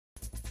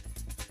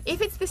If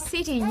it's the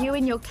city you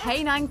and your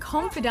canine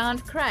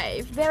confidant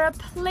crave, there are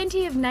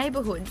plenty of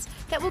neighbourhoods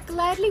that will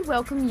gladly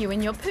welcome you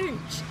and your pooch.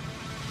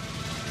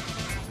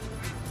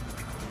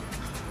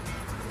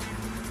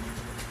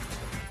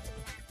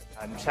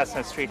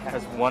 Chestnut Street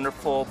has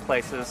wonderful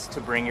places to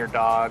bring your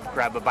dog,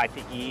 grab a bite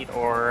to eat,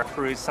 or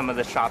peruse some of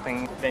the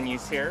shopping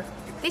venues here.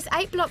 This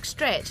 8-block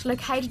stretch,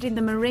 located in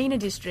the Marina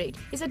District,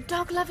 is a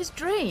dog lover's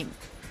dream.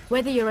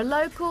 Whether you're a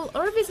local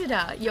or a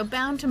visitor, you're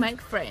bound to make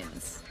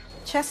friends.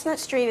 Chestnut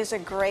Street is a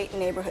great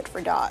neighborhood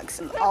for dogs.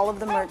 And all of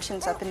the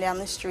merchants up and down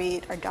the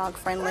street are dog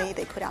friendly.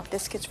 They put out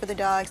biscuits for the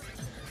dogs.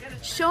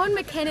 Sean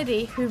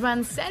McKennedy, who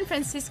runs San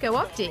Francisco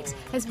Optics,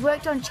 has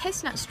worked on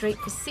Chestnut Street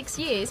for 6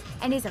 years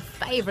and is a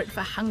favourite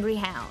for hungry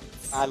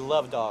hounds. I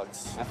love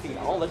dogs. I feed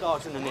all the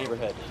dogs in the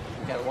neighborhood.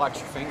 You gotta watch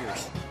your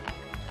fingers.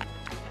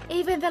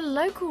 Even the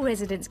local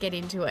residents get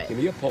into it. Give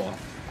me a paw.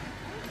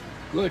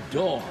 Good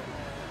dog.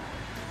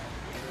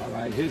 All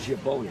right, here's your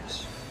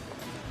bonus.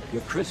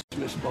 Your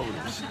Christmas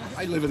bonus.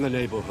 I live in the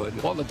neighborhood.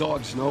 All the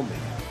dogs know me.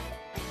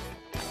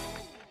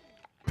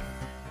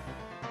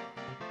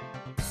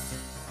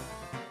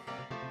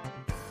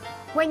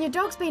 When your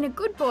dog's been a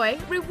good boy,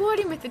 reward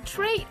him with a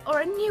treat or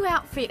a new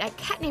outfit at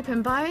Catnip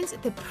and Bones,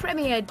 the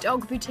premier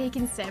dog boutique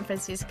in San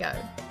Francisco.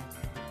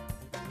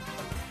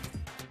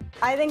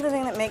 I think the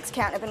thing that makes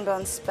Catnip and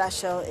Bones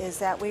special is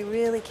that we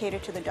really cater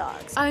to the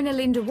dogs. Owner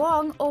Linda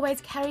Wong always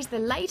carries the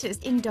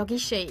latest in doggy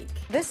chic.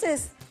 This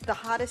is the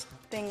hottest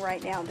thing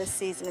right now this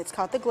season. It's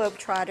called the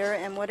Globetrotter,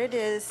 and what it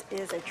is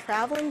a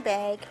traveling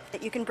bag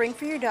that you can bring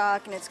for your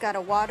dog, and it's got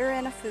a water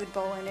and a food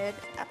bowl in it.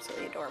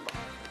 Absolutely adorable.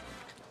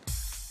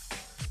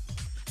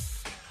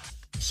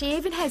 She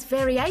even has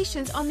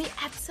variations on the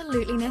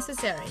absolutely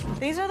necessary.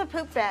 These are the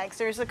poop bags.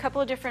 There's a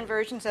couple of different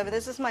versions of it.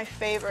 This is my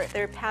favorite.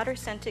 They're powder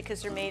scented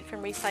because they're made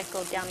from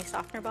recycled Downy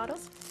softener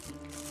bottles.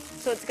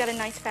 So it's got a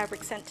nice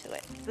fabric scent to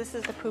it. This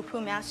is the Poo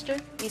Poo Master.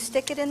 You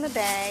stick it in the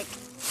bag,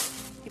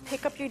 you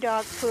pick up your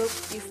dog poop,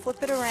 you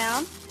flip it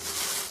around,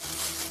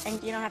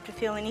 and you don't have to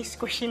feel any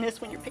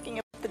squishiness when you're picking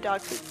up the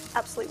dog poop.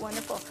 Absolutely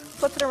wonderful.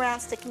 Flip it around,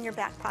 stick it in your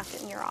back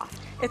pocket, and you're off.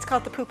 It's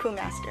called the Poo Poo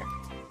Master.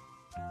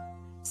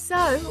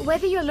 So,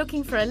 whether you're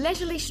looking for a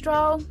leisurely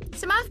stroll,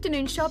 some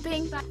afternoon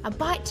shopping, a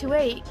bite to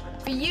eat,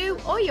 for you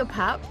or your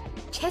pup,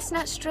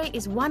 Chestnut Street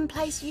is one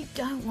place you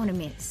don't want to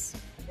miss.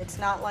 It's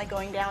not like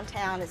going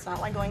downtown. It's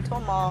not like going to a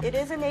mall. It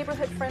is a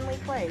neighborhood-friendly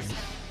place.